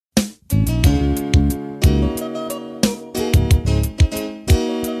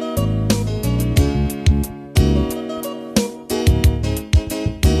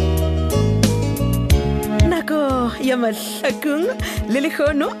Mahlakung le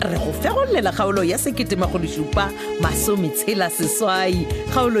lekgono re go fegolela kgaolo ya 1760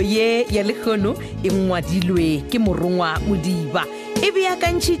 kgaolo ye ya lekgono e ngwadilwe ke morongwa Modiba e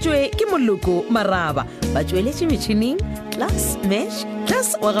beakantšhitšwe ke Moloko Maraba ba tšweletše metšhineng Class Mesh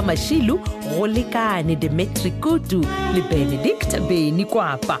Class wa ga Mashilu go lekane Demetri Kutu le Benedict Beni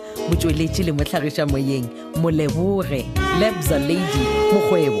Kwapa motšweletše le mohlagiša moyeng Moleboge Lebza Lady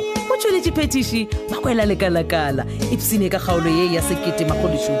Mokgwebo motšweletše phetiši Makwela Lekalakala ipsine ka kgaolo ye ya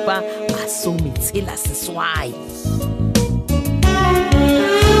 1760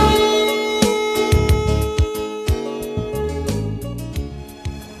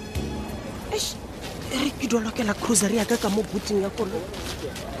 Lokela cruiser ya ka mo booting ya kolo.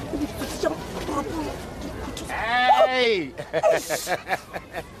 Hey!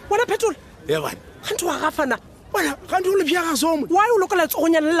 Wala petrol. Yeah, man. Hantu wa gafana. Bana, can't you live here as home? Why you lokela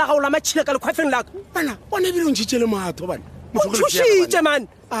tsonya le la ga o la matšhile ka le khwafeng la ka? Bana, bona bile o ntšhitšele matho bana. O thušitše man.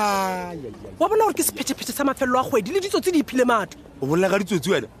 Ah, ya. Wa bona gore ke sephetephethe sa mafelo a kgwedi le ditsotsi di iphile matho. O bolela ka ditsotsi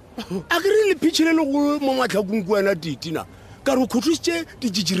wena. A ke re le pitšhile le go mo Mahlakung ko wena titina. Ka re o khotšitše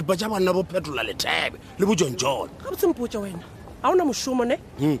dijiripa tša banna bo petola lethebe le bo John. Ga botse mpotša wena. A ona mošomo ne?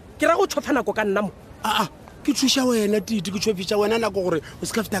 Ke ra go tšhofa nako ka nna mo. Ke thuša wena titi ke tšhofiša wena nako gore o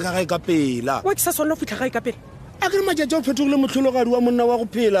se ka feta ka gae ka pela. Wa ke sa sona o fitlha gae ka pela. A ke re matšatši o phetogile motlhologadi wa monna wa go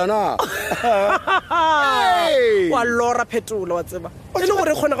phela na. Wa lora phetola wa tseba. E le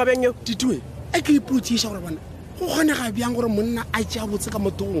gore e kgona ga bjang eo. Titiwe, a ke ipotšiša gore bana go kgonega bjang gore monna a tšea botse ka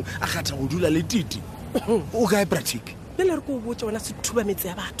motogong a kgatha go dula le titi. O kae pratic? Le re go botsa wena se thuba metse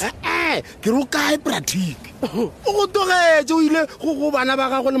ya batho. Ke ro kae pratic? O go togetse o ile go bana ba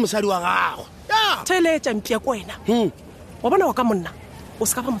gago le mosadi wa gago. Ya. Theletša mpia ko wena. Wa bona wa ka monna o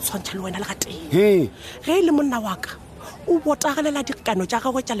se ka ba motshwantšha le wena le ga teng. Ge e le monna wa ka o botagalela dikano tša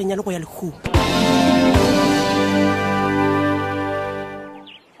gagwe tša lenyalo go ya lekgong.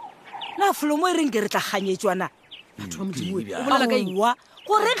 Na folomo e reng ke re tla ganyetswana batho ba modimo o bolela ka eng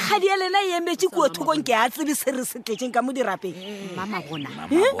gore kgadi ya lena e emetše kuo thokong ke a tsebe se re se tletšeng ka mo dirapeng mama bona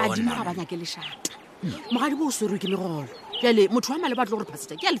badimo ga ba nyake lešata mogadi bo o swerwe ke megolo jale motho wa male ba tlo gore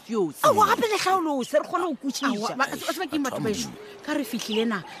phaseta ke a lefiosi aowa gape le kgaolose re kgone go kotšiša seba ke batho baešo ka re fitlhile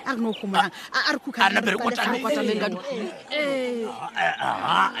na a re no gomolang a re khukakotaleng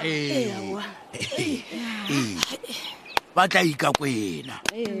ba tla ikakwena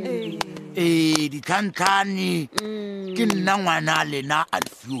ditlhantlhane ke nna ngwana lena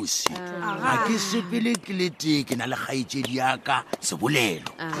Alfios ga ke sepele ke lete ke na le kgaetšedi yaka Sebolelo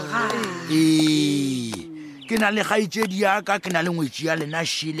ke na le kgaetšedi yaka ke na le ngwetši ya lena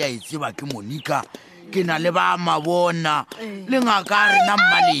Shile a e tseba ke Monica ke na le ba Mabona le ngaka a rena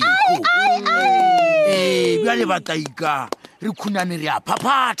Mmaleko bjale ba tla ika re khunane re a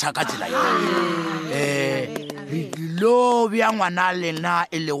phaphatha ka tsela lo bja ngwana lena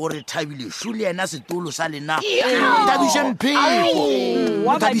e le gore Thabile Shu le yena setolo sa lena Thabiše Mphefo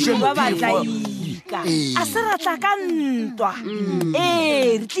wa badimo ba batlaika a se ratla ka ntwa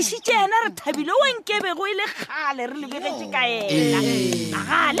re tlišitše ena re Thabile o nkebego e le kgale re lebegetše ka ena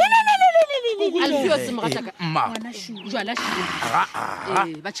Alfios mogataka ngwana Shu jwala Shu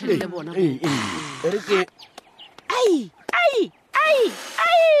ba tšhelele bona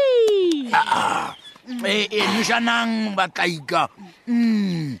nušanang ba tlaika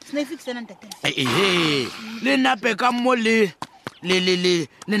le nape ka mo le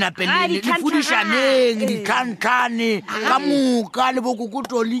nape le fudišaneng ditlhantlhane ka moka le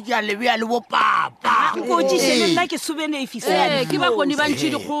bokokotoli tša le bea le bopapa kotšiše le nna ke sobenefisa ke bakoni ba ntšhi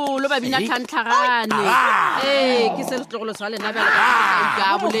dikgolo ba bina tlhantlhagane ke se setlogolo sa lena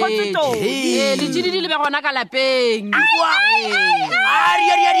ka boledi le tšhidi di lebe gona ka lapeng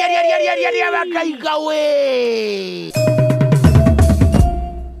ba tlaikawe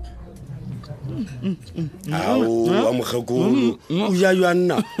wa Mahlakung o ja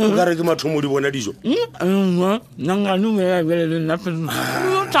jwanna o ka re ke mathomo di bona dijo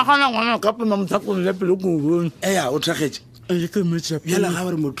eya o thakgetše bjale ga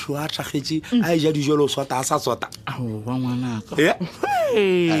ba re motho a thakgetše a e ja dijo le o swata a sa swata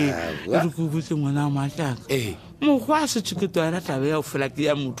rekobotse ngwana wa Mahlaka mokgwa a setšhiketo a ra tabe ya o fela ke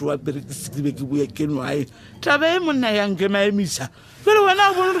ya motho wa perekisibe ke boya ke noae tabe e monna yanke maemisa fele wena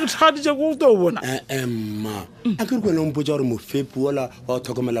a bone re ke thakgaditše ko to o bona ma a ke re kwena mpotsa gore mofepi ola wa go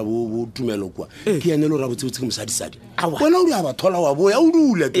tlhokomela bo tumelo kwa ke yane le gore a botsebotse ke mosadisadi wena o di a ba thola wa boya o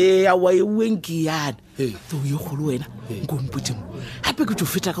dula awa e ueng ke yana to ye kgolo wena nko mpotse mo gape ke tso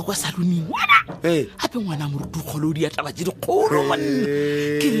feta ka kwa saloneng gape ngwana moruti kgolo o di ataba tse dikgolo monna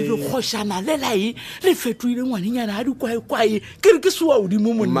ke re le kgošana le lae le fetoile ngwanenyana ga dikwaekwae ke re ke sewa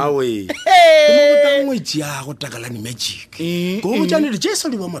odimo mmawe ke mo botangwetsi yago takalane magic ko go tsane di tse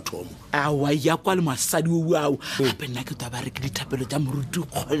di ba mathomo awa ya kwa le masadi o ao gape nna ke twa ba re ke dithapelo tsa moruti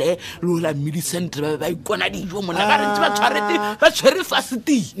kgole le ola medicentre ba ikona dijo mona ba rentse ba tshwere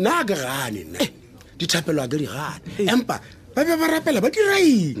fasiti nna ke gane nna dithapelo a ke di gane empa ba be ba rapela ba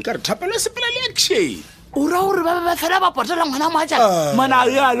diraing ka re thapelo e sepela le action o ra gore ba be ba fela ba potela ngwana maja mana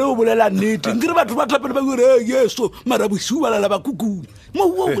ya le o bolela nnete nkere batho ba thapelo ba gore yeso mara bosiu ba lala ba kukune mo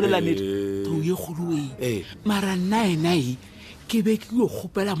o bolela nnete to ye kgoloe mara nnae ke be ke yo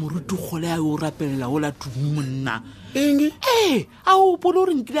kgopela moruti kgole a yo rapelela o la tumi monna eng a o bolo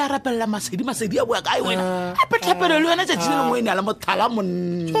re nkile a rapelela masedi a boa kae wena gape thapelo le yona tšatši le lengwe e ne a le mothala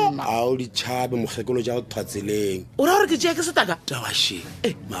monna a o ditšhabe mokgekolo ja go thwatseleng o ra gore ke tšea ke setaka tabašeng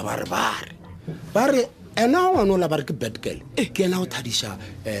mabarebare ba re ena ngwana o la ba re ke bad girl ke ena o thadiša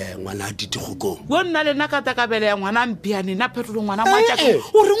ngwana a titigokong bo nna le nna ka takabele ya ngwana mpiane na phetolo ngwana matšake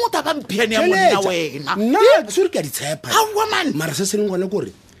o reng o taba mpiane ya monna wena nna ke sore ke a ditshepa aoman mara se se leng gone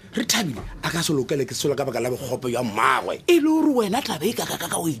kore re thabile a ka se lokele ke selo ka baka la bogopo ya mmagwe e le gore wena tlabe e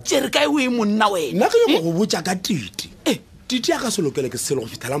kakaka o itsere kae o e monna wena nna ke yo go botsa ka titi titi a ka se lokele ke selo go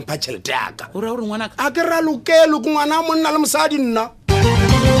fitlhela mpha tšhelete yaka o ra gore ngwanaka a ke ra lokelo ko ngwana a monna le mosadi nna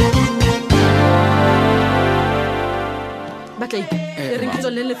batla e reng ke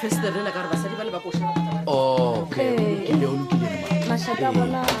tsone le festerela ka re basadi ba le ba koša mašaka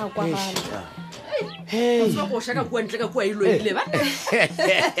bona kwa gana koša ka kua ntle ka kua e loile ba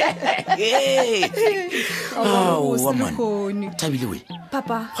thabile we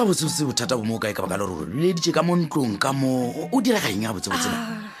papa ga botsebotse bothata bo mo kae ka baka le gore le ditše ka mo ntlong ka mo o diragaeng ya botsebotsena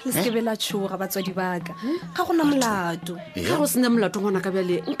le sekebe la tšhoga batswadi baka ga gona molato ga go sena molato ngwana ka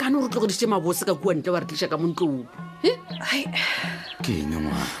bjale nkane o re tlogediše mabose ka kua ntle wa re tliša ka mo ntlong ke eng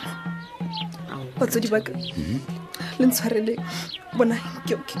ngwana batswadi baka le ntshwarele bona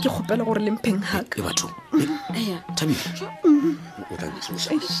ke kgopela gore le mpheng haka e batho thabile o tla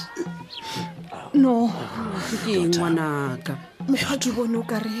ntsoša no ke eng ngwanaka mokgwa ke bone o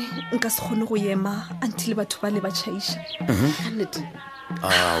kare nka se kgone go ema until batho ba le ba tšhaiša kannete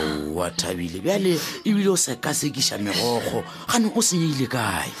aowa thabile bjale ebile o sekasekiša megogo gane o senyeile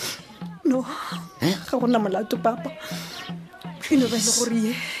kae no ga gona molato papa e no ba le gore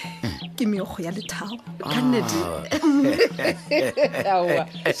ye ke meokgo ya lethago kannete aowa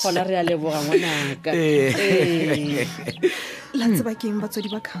gona re a leboga ngwanaka la tseba keng batswadi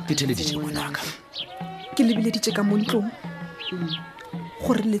baka ke theleditše ngwanaka ke lebileditše ka mo ntlong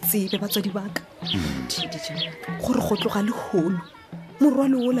gore le tsebe batswadi baka gore go tloga lehono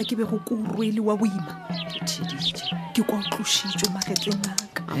morwalo ola ke be go ko rwele wa boima ke kwa o tlošitšwe magetleng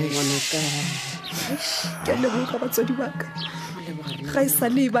aka ke a leboga batswadi baka ga e sa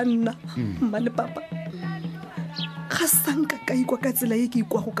le ba nna mma le papa ga sanka ka ikwa ka tsela e ke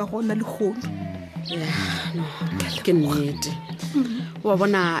ikwago ka gona lehono ke nnete wa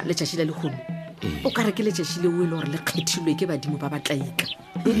bona letšatši la lehono o ka re ke letšatši leo e le gore le kgethilwe ke badimo ba batlaika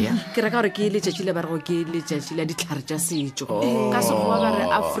ke reka gore ke letšatši le ba rego ke letšatši la ditlhare tša setšo ka sekgowa ba re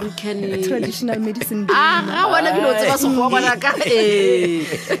african traditional medicine ga bona ke no tseba sekgowa bonaka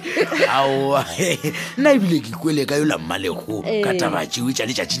aowa nna ebile ke kwele ka yo la mmalego ka tabatšeo tša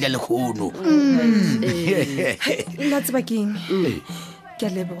letšatši la lekgono la tseba keng ke a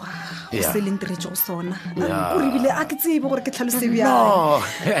leboga go se lenteretse go sona o rebile a ke tsebe gore ke tlhalose bjang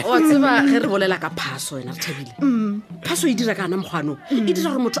wa tseba ge re bolela ka phaso wena re thabile phaso e dira kana mokgwano e dira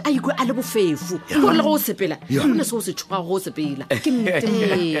gore motho a ikwe a le bofefo gore le go o sepela gone se o se tshoga go o sepela ke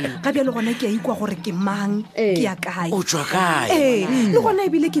nnete ga bjale gona ke a ikwa gore ke mang ke ya kae o tswa kae le gona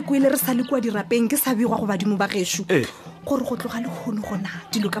ebile ke kwele re sa le kwa dirapeng ke sa begwa go badimo ba gešo gore go tloga lehono gona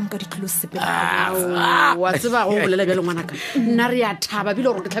dilo ka moka di tlilo sepela wa tseba go bolela bjale ngwanaka nna re ya thaba bile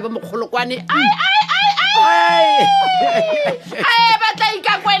gore ke tlhabe mokgolokwane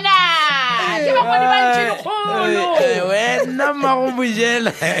batlaika kwena ke bakgone ba ntšhe dikgolo wena mago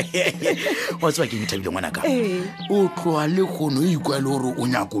bojela wa tseba ke nthabile ngwanaka o tloa le kgono e ikwa le gore o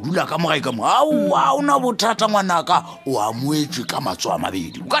nyako dula ka mogae ka mo aowa o na bothata ngwanaka o amoetswe ka matso a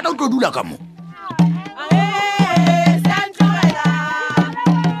mabedi o kana o tlo dula ka mo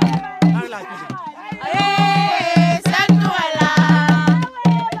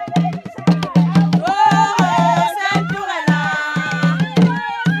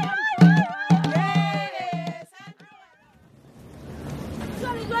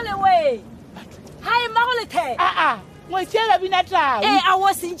ngwetšela bina tao a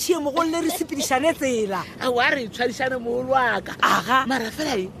wa sentšhie mogolo le re sepedišane tsela a wa re tshwadišane moolo waka aga mara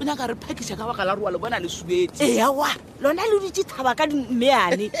fela o nyaka re phakiša ka baka la roa le bona le subetse awa lona le dutse thaba ka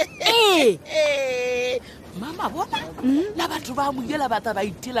mmeane mama bona la batho ba moela bata ba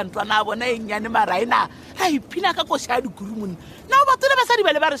itela ntwana a bona e nnyane maraena a iphina ka koša ya dikuru monna na o batole basadi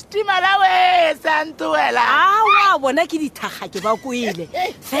ba le ba re stimala we santoela awa bona ke dithaga ke ba koele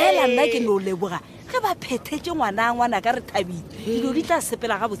fela nna ke no leboga ge ba phethetse ngwana ka re thabile dilo di tla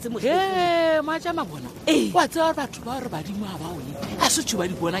sepela ga botse matšama bona wa tseba batho ba gore badimo a baone a setšho ba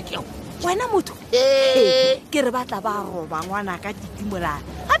di bona keo wena motho ke re batla ba roba ngwana ka titimolana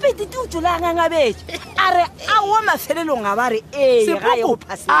gape titi o tsola ngangabetse a re a wo mafelelong a ba re ga e go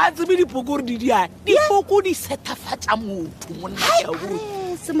phasela a tsebe dipoko gore di diane dipoko di setafatša motho monna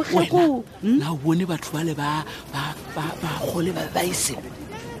semogeko na o bone batho ba le ba gole ba iseng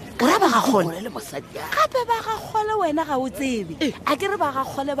ora ba ga gole le mosadi gape ba ga gole wena ga o tsebe a ke re ba ga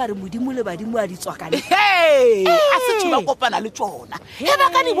gole ba re modimo le badimo a ditswakane a setho ba kopana le tsona e ba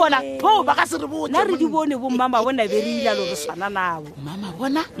ka di bona ba ka se re botse na re di bone bo mama bona be re ila lo re swana nabo mama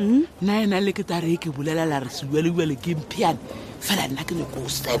bona na ena le ke tare ke bolelela re se buele ke mphiane fela nna ke ne go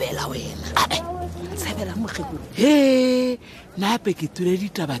sebela wena sebela mogeko nape ke tule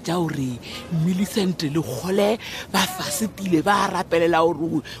ditaba tša gore Millicent le Kgole ba fasetile ba rapelela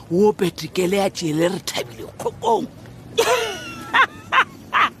gore wo petikele ya tšele re thabile kgokong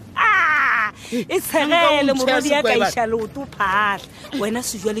e tshegele morwadi ya ka iša leoto phatla wena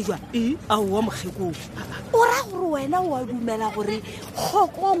sejwalejwa aowa mogekong o ra gore wena wa dumela gore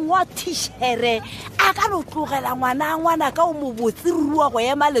kgokong wa thišhere a ka no tlogela ngwana ka o mobotse rua go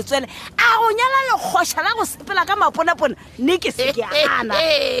ema letswele a go nyala lekgoša la go sepela ka maponapona ne ke se ke ana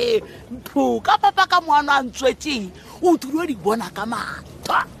mpho ka papa ka moano a ntswetseng o tulo di bona ka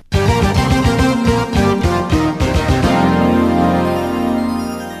matha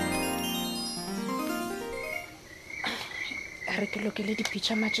re ke lokele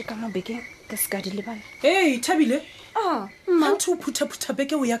dipitša matše ka mabekeng ke se ka di lebala Thabile mantho o phutha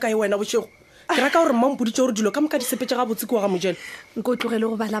beke o ya kae wena bošego ke raka gore mmampoditse gore dilo ka moka di sepetse ga botse ke wa ga mojele nko tlogele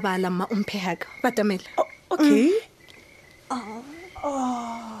go balabala mma omphehaka batamela okay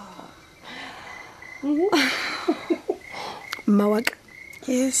mma waka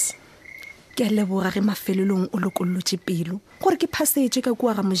yes ke a leboga ge mafelelong o lokolotše pelo gore ke phasetse ka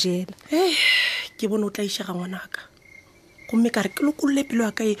kua ga mojela ke bone o tla iša ga ngwanaka gomme ka re ke lokolole pelo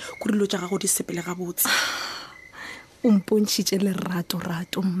ya kae ko dilo tša gago di sepele ga botse o mpontšhitše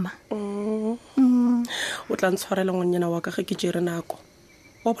lerato mma o tla ntshwarela ngwanyana wa ka ge ke tšere nako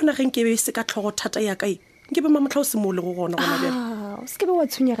wa bona ge nkebe se ka tlhogo thata ya kae nkebe mamotlha o se mo le go gona gona bjale o se ke be wa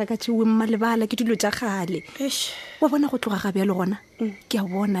tshwenyega ka tšewe mma lebala ke dilo tša gale wa bona go tloga ga bjale gona ke a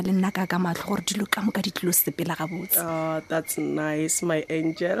bona le nna ka matlho gore dilo ka moka di tlilo sepela ga botse that's nice my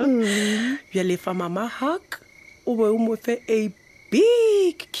angel bjale fa mama hug o be o mo fe a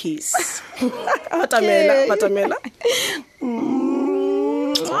big kiss batamela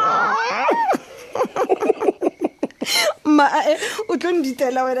ma o tlo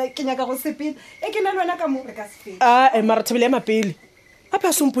nditela wena ke nyaka go sepela e ke na le wena ka mo re ka sepela mara Thabile ya mapele gape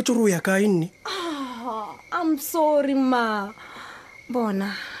a sompotse gore o ya kae nne I'm sorry ma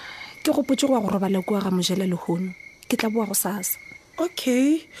bona ke gopotse go wa go robala kua ga mojela lehono ke tla boa go sasa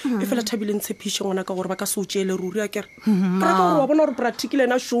okay e fela Thabile ntshephiše ngwana ka gore ba ka se o tšeele ruri a kere ka gore wa bona gore practical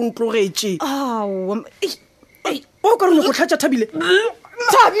ena sho ntlogetše o ka rone go tlhatša Thabile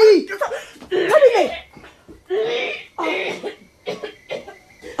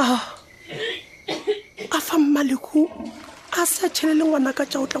a fa Mahlakung a sa tšhelele ngwana ka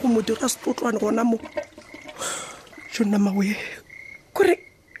tša o tla go mo dira setlotlwane gona mo jona mawe kore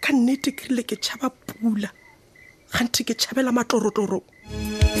ka nnete ke rile ke tšhaba pula gante ke tšhabela matlorotloro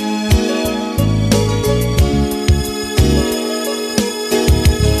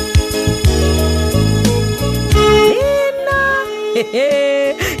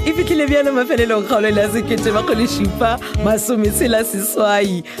e fitlhile bjale mafelelong kgaolo le ya sekete bakgolešupa masometsela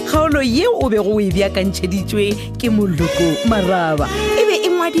seswai kgaolo ye o bego o e bjakantšheditšwe ke Mahlakung maraba e be e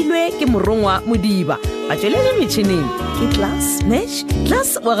ngwadilwe ke morongwa modiba ba tswelele metšhineng ke class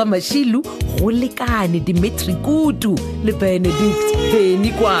wa ga mašilu go lekane Dimitri Kutu le Benedict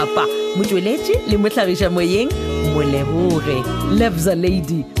Beny kwapa motsweletši le mohlagiša moyeng Moleboge Lebza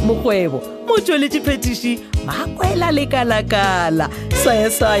Lady Mokgwebo motsweletši phetiši Makwela lekalakala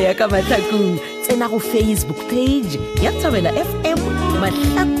saya ka Mahlakung tsena go Facebook page ya Thobela FM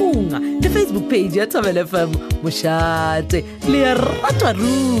Mahlakung le Facebook page ya Thobela FM Mošate le ya ratwa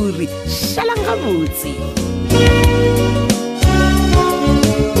ruri šalang gabotse